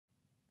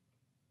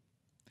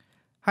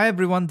Hi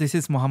everyone, this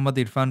is Muhammad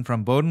Irfan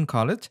from Bowdoin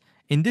College.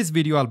 In this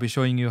video, I'll be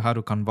showing you how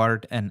to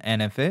convert an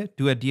NFA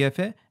to a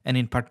DFA, and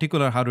in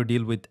particular, how to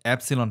deal with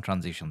epsilon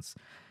transitions.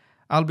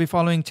 I'll be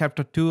following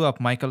chapter 2 of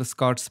Michael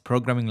Scott's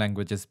Programming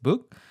Languages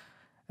book.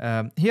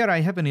 Here I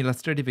have an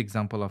illustrative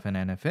example of an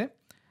NFA.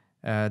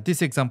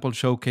 This example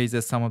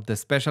showcases some of the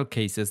special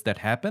cases that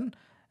happen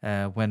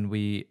when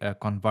we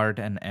convert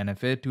an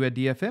NFA to a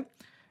DFA.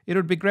 It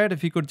would be great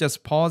if you could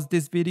just pause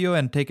this video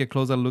and take a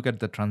closer look at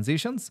the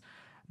transitions.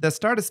 The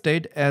start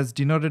state, as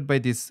denoted by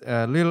this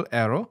little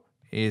arrow,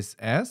 is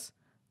S.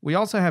 We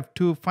also have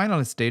two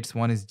final states.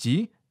 One is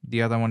G,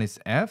 the other one is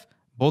F.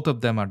 Both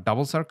of them are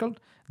double circled.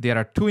 There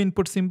are two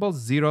input symbols,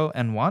 0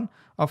 and 1.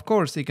 Of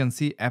course, you can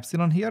see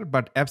epsilon here,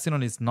 but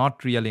epsilon is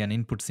not really an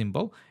input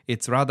symbol.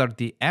 It's rather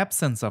the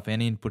absence of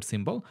any input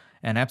symbol,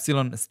 and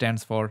epsilon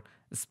stands for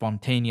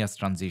spontaneous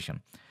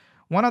transition.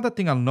 One other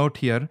thing I'll note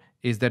here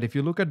is that if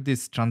you look at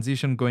this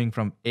transition going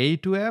from A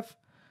to F,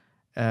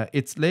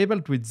 it's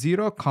labeled with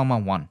 0,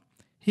 1.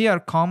 Here,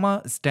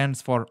 comma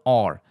stands for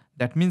OR.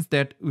 That means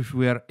that if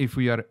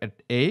we are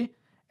at A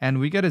and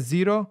we get a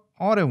 0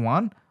 or a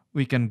 1,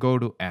 we can go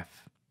to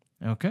F.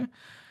 Okay.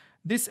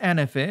 This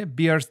NFA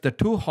bears the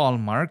two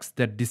hallmarks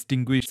that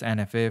distinguish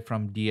NFA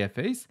from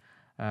DFAs.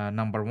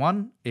 Number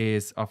one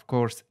is, of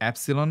course,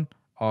 epsilon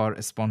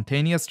or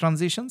spontaneous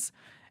transitions.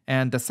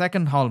 And the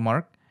second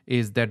hallmark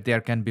is that there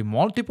can be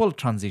multiple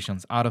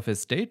transitions out of a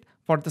state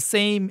for the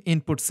same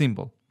input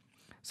symbol.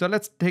 So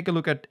let's take a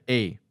look at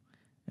A,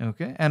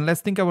 okay? And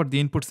let's think about the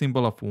input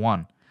symbol of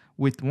 1.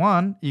 With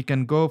 1, you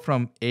can go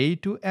from A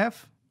to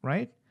F,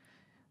 right?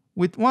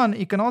 With 1,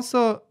 you can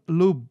also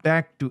loop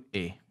back to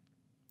A,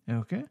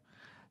 okay?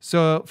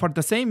 So for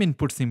the same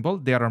input symbol,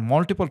 there are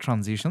multiple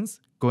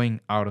transitions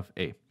going out of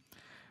A.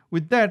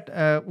 With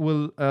that,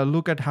 we'll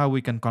look at how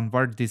we can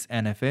convert this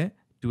NFA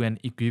to an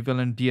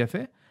equivalent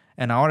DFA,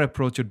 and our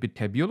approach would be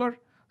tabular.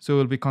 So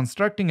we'll be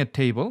constructing a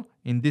table,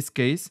 in this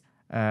case,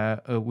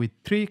 with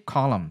 3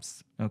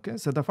 columns. Okay,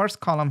 so the first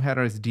column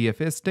header is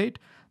DFA state.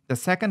 The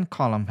second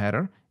column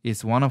header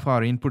is one of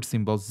our input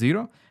symbols,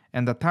 0,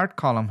 and the third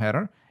column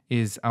header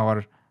is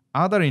our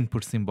other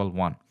input symbol,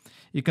 1.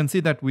 You can see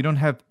that we don't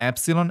have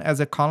epsilon as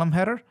a column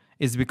header.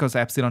 Is because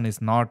epsilon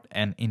is not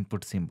an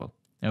input symbol.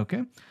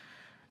 Okay,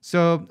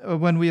 so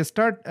when we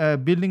start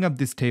building up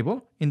this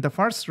table, in the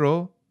first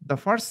row, the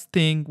first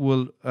thing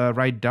we'll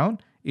write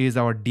down is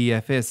our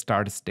DFA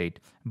start state.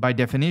 By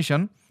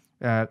definition,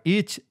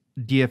 each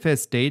DFA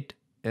state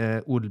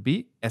would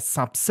be a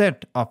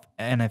subset of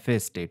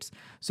NFA states.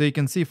 So you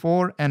can see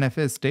 4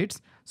 NFA states.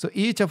 So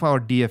each of our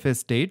DFA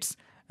states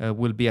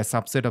will be a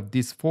subset of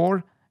these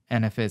 4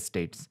 NFA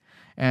states.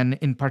 And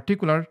in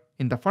particular,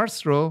 in the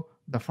first row,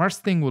 the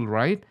first thing we'll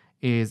write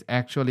is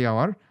actually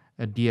our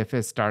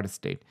DFA start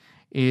state.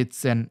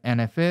 It's an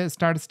NFA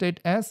start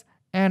state S,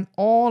 and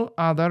all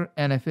other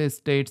NFA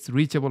states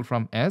reachable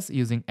from S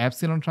using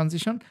epsilon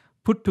transition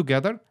put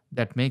together,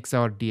 that makes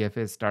our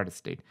DFA start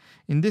state.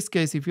 In this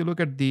case, if you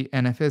look at the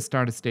NFA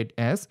start state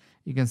S,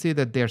 you can see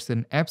that there's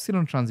an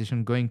epsilon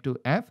transition going to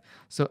F.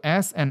 So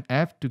S and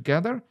F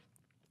together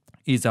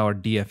is our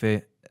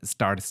DFA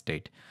start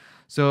state.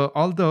 So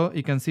although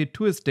you can see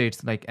two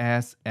states like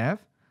S, F,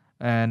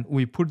 and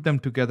we put them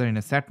together in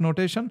a set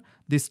notation,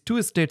 these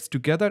two states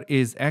together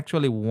is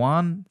actually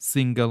one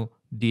single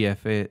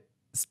DFA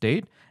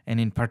state, and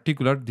in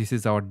particular, this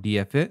is our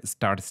DFA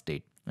start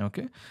state.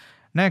 Okay.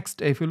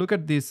 Next, if you look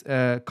at this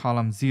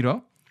column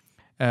 0,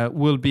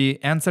 we'll be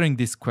answering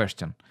this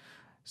question.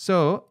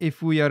 So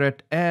if we are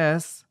at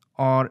S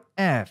or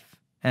F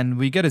and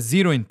we get a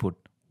 0 input,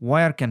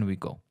 where can we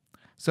go?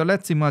 So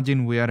let's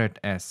imagine we are at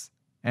S,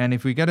 and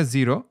if we get a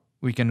 0,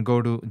 we can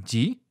go to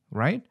G,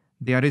 right?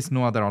 There is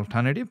no other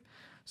alternative.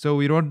 So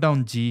we wrote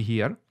down G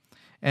here.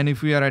 And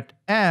if we are at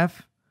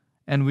F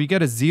and we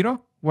get a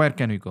 0, where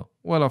can we go?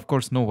 Well, of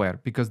course,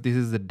 nowhere, because this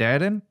is a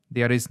dead end.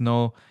 There is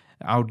no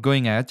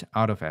outgoing edge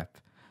out of F.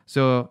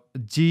 So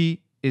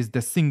G is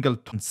the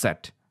singleton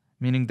set,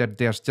 meaning that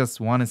there's just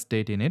one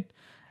state in it,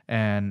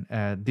 and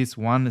this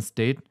one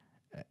state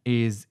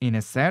is in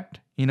a set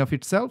in of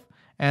itself,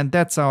 and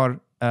that's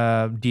our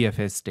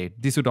DFA state.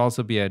 This would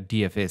also be a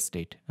DFA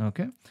state.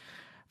 Okay.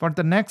 For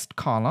the next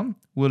column,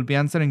 we'll be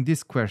answering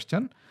this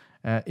question.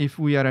 If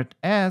we are at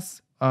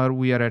S or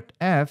we are at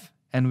F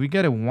and we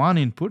get a 1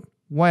 input,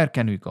 where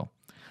can we go?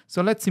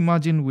 So let's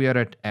imagine we are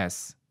at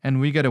S and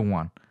we get a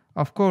 1.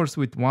 Of course,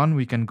 with 1,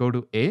 we can go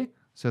to A.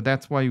 So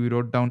that's why we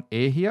wrote down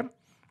A here.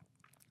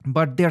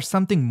 But there's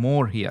something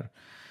more here.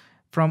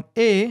 From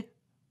A,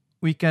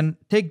 we can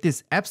take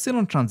this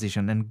epsilon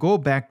transition and go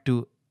back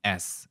to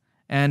S.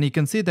 And you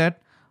can see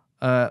that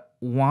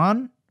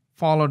 1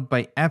 followed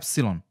by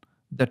epsilon,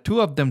 the two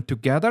of them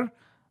together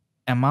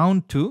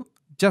amount to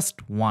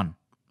just 1.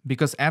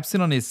 Because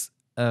epsilon is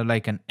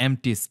like an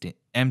empty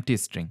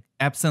string,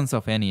 absence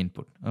of any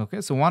input.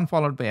 Okay, so 1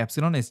 followed by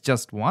epsilon is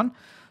just 1.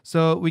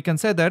 So we can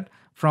say that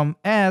from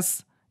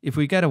S, if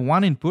we get a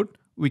 1 input,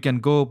 we can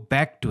go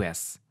back to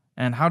S.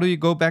 And how do you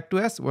go back to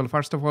S? Well,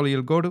 first of all,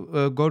 you'll go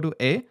to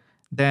A,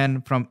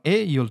 then from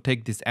A, you'll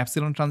take this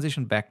epsilon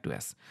transition back to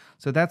S.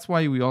 So that's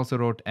why we also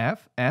wrote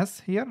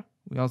S here.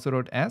 We also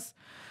wrote S.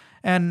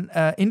 And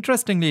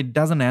interestingly, it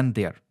doesn't end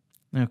there.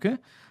 Okay.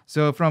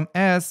 So from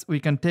S,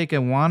 we can take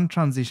a 1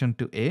 transition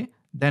to A,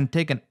 then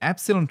take an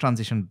epsilon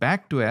transition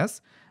back to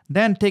S,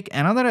 then take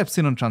another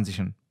epsilon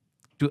transition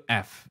to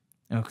F.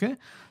 Okay.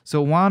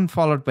 So 1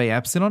 followed by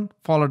epsilon,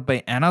 followed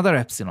by another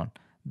epsilon.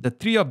 The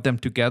 3 of them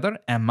together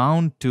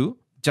amount to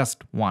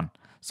just 1.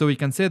 So we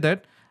can say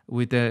that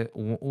with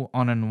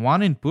on an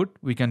 1 input,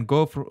 we can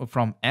go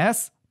from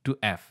S to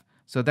F.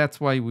 So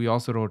that's why we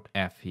also wrote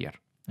F here.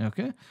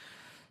 Okay.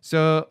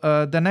 So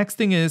the next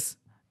thing is,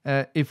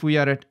 if we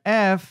are at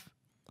F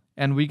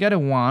and we get a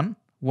 1,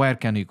 where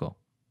can you go?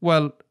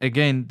 Well,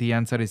 again, the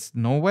answer is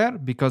nowhere,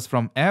 because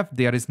from F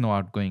there is no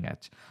outgoing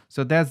edge.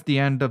 So that's the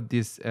end of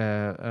this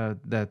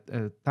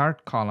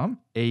third column,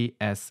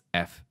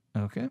 ASF.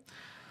 Okay.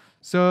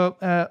 So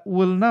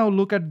we'll now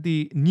look at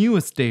the new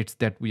states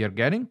that we are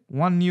getting.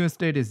 One new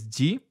state is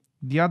G.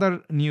 The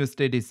other new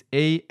state is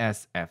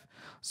ASF.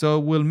 So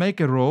we'll make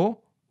a row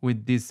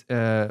with this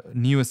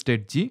new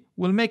state G.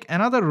 We'll make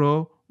another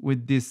row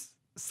with this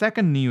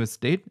second new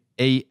state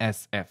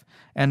ASF.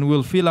 And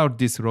we'll fill out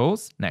these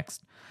rows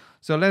next.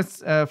 So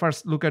let's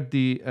first look at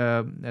the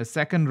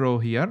second row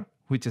here,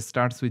 which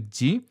starts with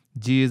G.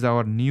 G is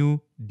our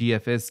new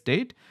DFA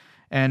state.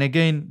 And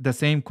again, the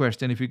same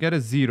question, if you get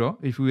a 0,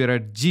 if we are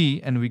at G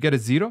and we get a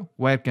 0,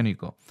 where can you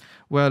go?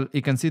 Well,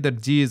 you can see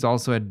that G is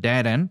also a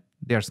dead end.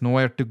 There's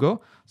nowhere to go,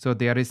 so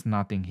there is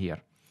nothing here.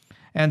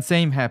 And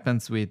same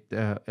happens with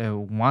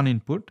one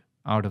input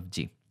out of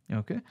G.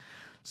 Okay,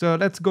 so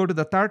let's go to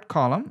the third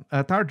column,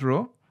 third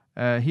row.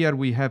 Here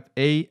we have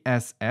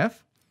ASF.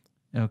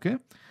 Okay,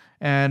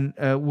 and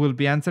we'll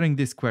be answering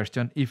this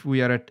question. If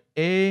we are at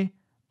A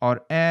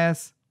or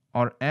S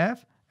or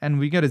F and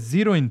we get a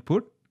 0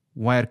 input,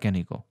 where can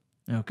you go?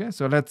 Okay,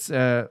 so let's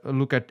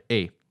look at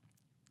A.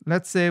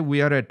 Let's say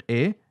we are at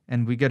A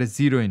and we get a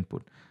 0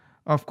 input.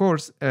 Of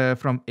course,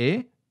 from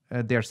A,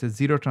 there's a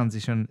 0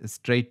 transition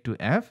straight to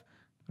F,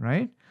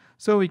 right?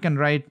 So we can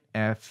write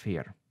F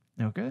here,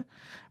 okay?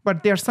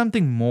 But there's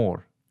something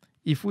more.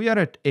 If we are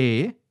at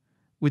A,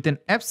 with an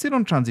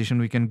epsilon transition,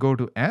 we can go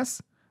to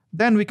S.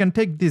 Then we can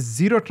take this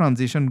 0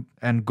 transition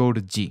and go to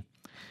G.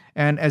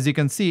 And as you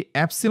can see,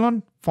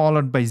 epsilon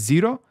followed by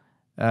 0,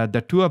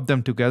 the two of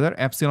them together,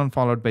 epsilon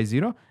followed by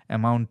 0,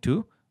 amount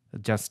to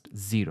just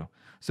 0.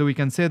 So we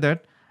can say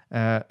that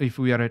if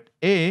we are at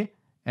A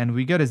and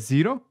we get a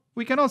 0,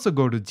 we can also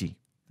go to G.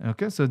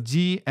 Okay, so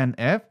G and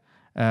F,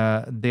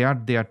 they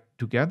are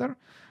together.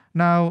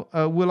 Now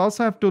we'll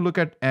also have to look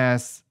at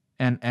S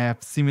and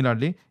F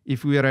similarly.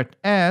 If we are at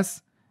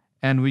S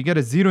and we get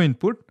a 0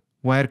 input,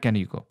 where can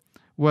you go?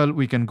 Well,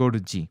 we can go to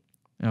G.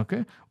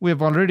 Okay, we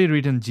have already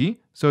written G,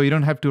 so you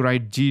don't have to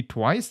write G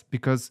twice,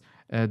 because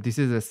this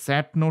is a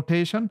set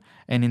notation,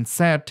 and in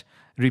set,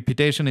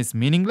 repetition is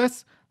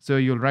meaningless, so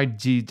you'll write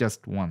G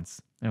just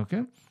once.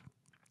 Okay,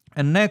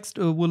 and next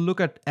we'll look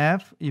at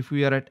F. If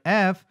we are at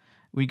F,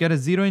 we get a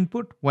 0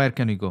 input, where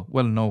can you go?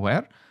 Well,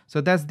 nowhere.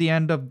 So that's the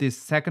end of this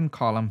second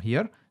column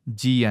here,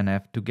 G and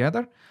F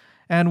together.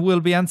 And we'll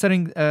be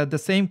answering the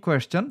same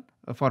question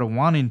for a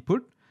 1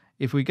 input.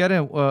 If we get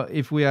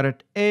if we are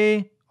at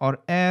A or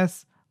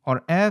S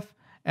or F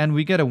and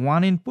we get a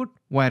 1 input,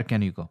 where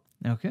can you go?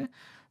 Okay,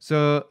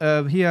 so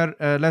here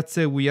let's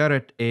say we are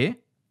at A,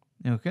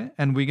 okay,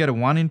 and we get a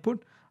 1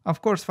 input.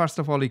 Of course, first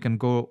of all, you can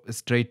go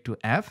straight to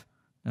F,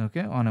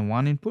 okay, on a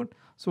 1 input.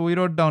 So we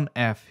wrote down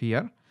F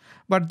here,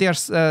 but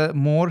there's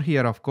more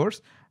here. Of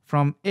course,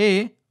 from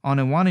A on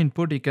a 1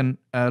 input, you can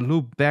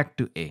loop back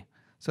to A.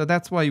 So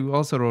that's why we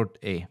also wrote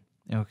A.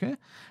 Okay,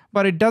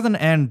 but it doesn't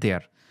end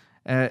there.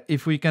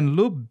 If we can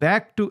loop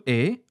back to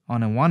A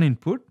on a 1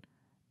 input,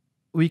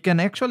 we can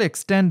actually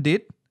extend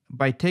it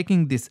by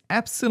taking this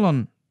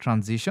epsilon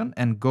transition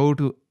and go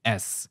to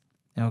S.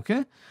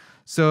 Okay,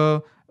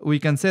 so we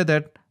can say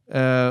that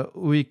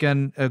we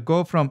can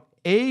go from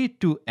A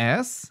to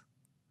S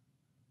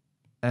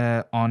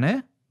on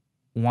a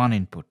 1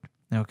 input.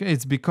 Okay,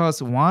 it's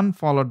because 1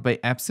 followed by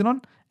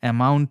epsilon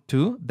amounts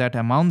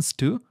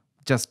to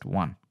just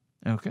 1.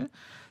 Okay,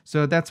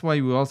 so that's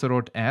why we also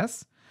wrote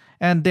S.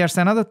 And there's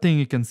another thing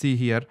you can see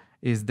here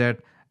is that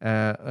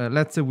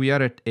let's say we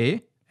are at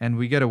A and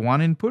we get a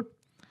 1 input,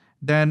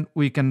 then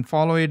we can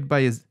follow it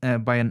by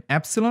an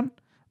epsilon.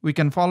 We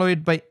can follow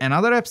it by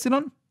another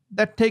epsilon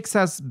that takes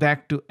us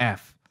back to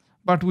F.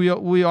 But we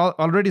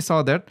already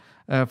saw that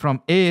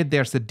from A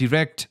there's a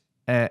direct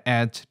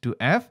edge to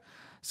F.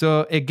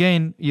 So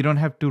again, you don't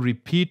have to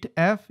repeat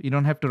F. You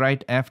don't have to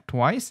write F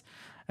twice.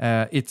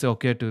 It's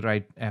okay to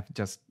write F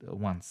just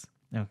once.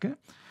 Okay.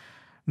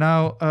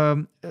 Now,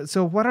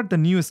 so what are the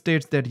new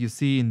states that you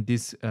see in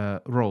this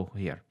row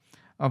here?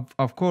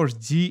 Of course,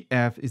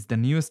 GF is the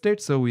new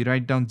state, so we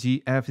write down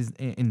GF is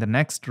in the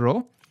next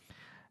row.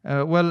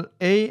 Well,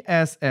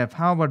 ASF,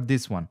 how about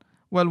this one?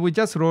 Well, we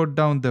just wrote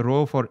down the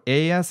row for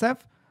ASF,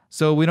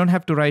 so we don't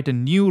have to write a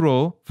new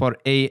row for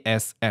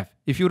ASF.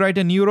 If you write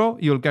a new row,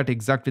 you'll get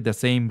exactly the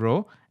same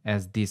row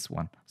as this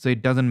one. So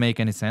it doesn't make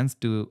any sense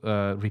to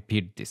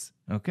repeat this.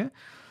 Okay,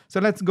 so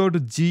let's go to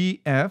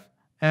GF,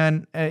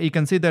 and you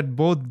can see that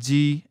both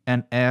G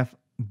and F,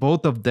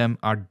 both of them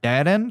are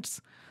dead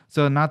ends.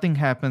 So nothing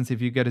happens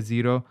if you get a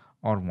 0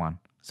 or 1.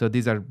 So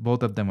these are,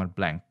 both of them are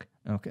blank.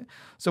 Okay,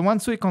 so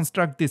once we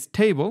construct this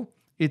table,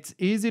 it's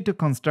easy to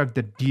construct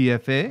the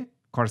DFA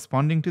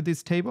corresponding to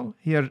this table.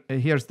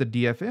 Here's the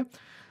DFA.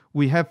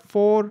 We have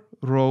 4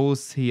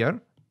 rows here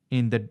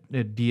in the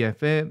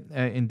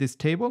DFA in this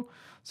table.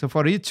 So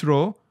for each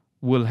row,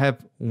 we'll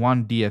have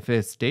one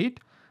DFA state,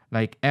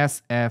 like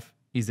SF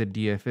is a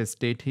DFA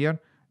state here,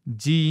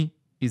 G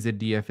is a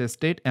DFA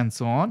state, and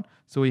so on.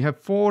 So we have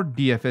 4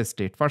 DFA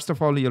states. First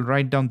of all, you'll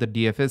write down the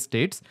DFA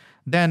states,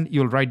 then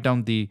you'll write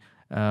down the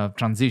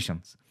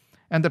transitions.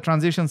 And the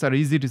transitions are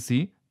easy to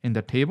see in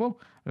the table,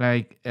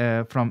 like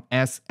from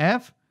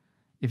SF,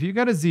 if you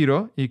get a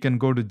 0, you can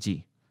go to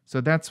G. So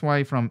that's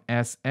why from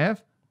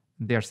SF,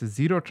 there's a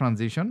 0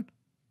 transition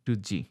to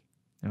G.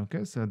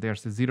 Okay, so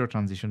there's a 0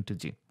 transition to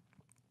G.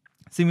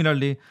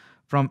 Similarly,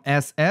 from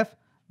SF,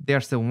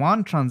 there's a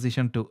 1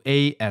 transition to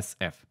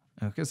ASF.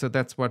 Okay, so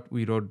that's what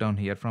we wrote down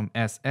here. From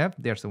SF,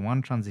 there's a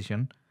 1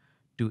 transition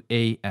to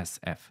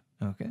ASF.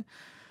 Okay,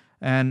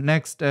 and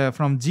next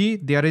from G,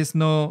 there is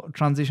no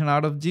transition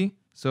out of G.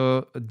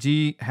 So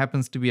G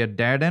happens to be a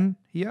dead end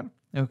here.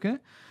 Okay,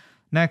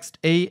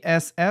 next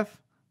ASF,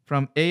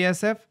 from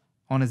ASF,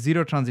 on a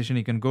 0 transition,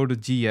 you can go to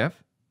GF.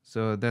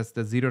 So that's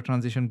the 0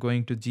 transition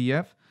going to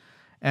GF.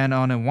 And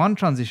on a 1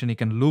 transition, you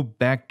can loop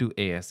back to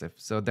ASF.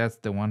 So that's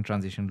the 1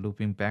 transition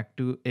looping back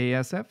to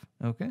ASF.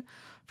 Okay.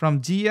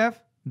 From GF,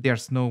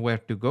 there's nowhere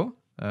to go.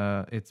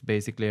 It's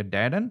basically a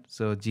dead end.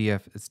 So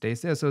GF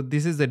stays there. So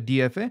this is the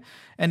DFA.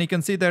 And you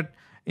can see that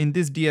in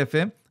this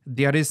DFA,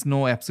 there is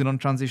no epsilon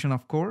transition,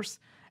 of course.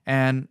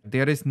 And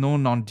there is no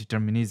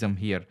non-determinism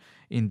here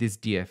in this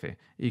DFA.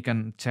 You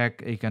can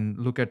check, you can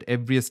look at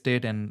every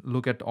state and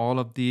look at all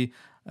of the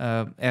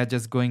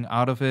edges going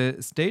out of a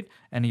state,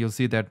 and you'll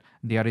see that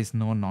there is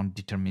no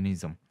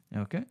non-determinism.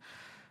 Okay.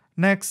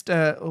 Next,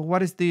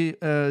 what is the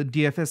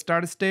Dfa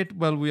start state?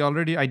 Well, we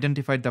already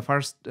identified the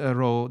first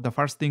row. The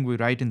first thing we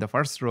write in the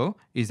first row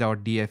is our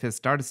Dfa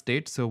start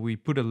state. So we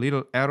put a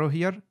little arrow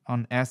here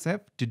on SF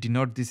to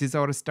denote this is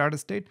our start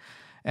state.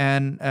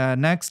 And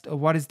next,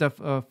 what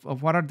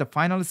are the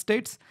final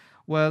states?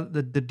 Well,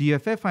 the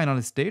Dfa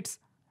final states,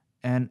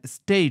 and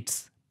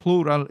states,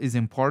 plural is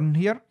important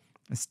here.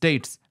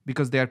 States,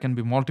 because there can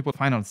be multiple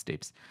final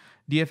states.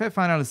 Dfa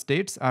final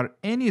states are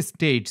any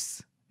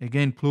states,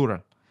 again plural,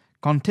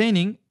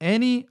 containing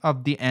any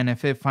of the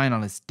NFA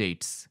final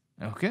states.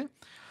 Okay,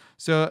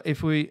 so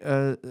if we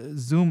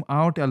zoom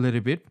out a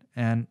little bit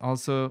and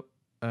also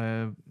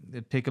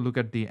take a look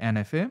at the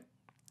NFA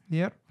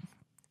here,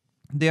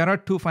 there are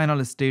 2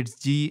 final states,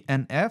 G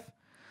and F.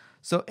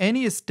 So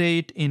any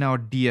state in our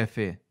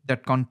DFA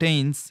that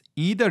contains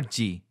either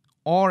G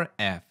or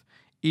F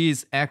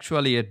is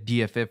actually a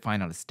Dfa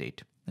final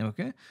state.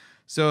 Okay,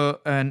 so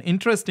and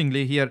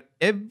interestingly here,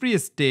 every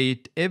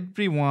state,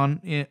 every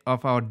one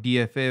of our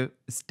Dfa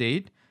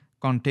state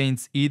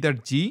contains either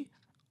G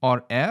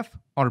or F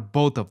or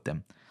both of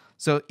them.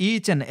 So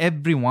each and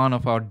every one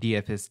of our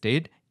Dfa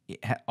state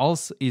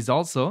is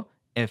also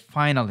a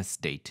final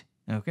state.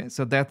 Okay,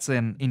 so that's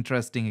an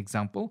interesting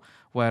example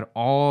where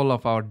all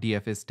of our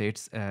Dfa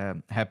states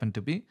happen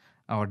to be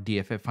our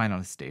Dfa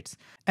final states.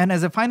 And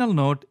as a final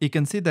note, you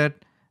can see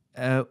that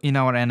in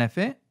our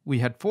NFA, we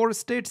had 4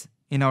 states.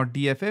 In our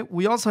DFA,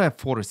 we also have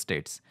 4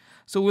 states.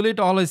 So will it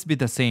always be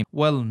the same?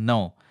 Well,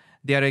 no.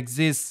 There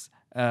exists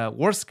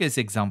worst case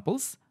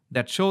examples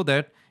that show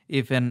that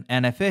if an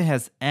NFA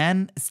has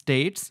n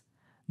states,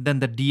 then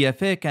the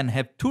DFA can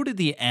have 2 to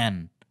the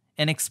n,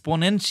 an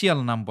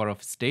exponential number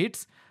of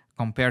states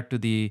compared to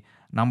the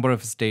number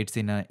of states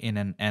in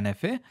an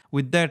NFA.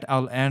 With that,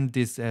 I'll end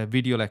this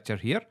video lecture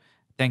here.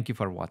 Thank you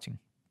for watching.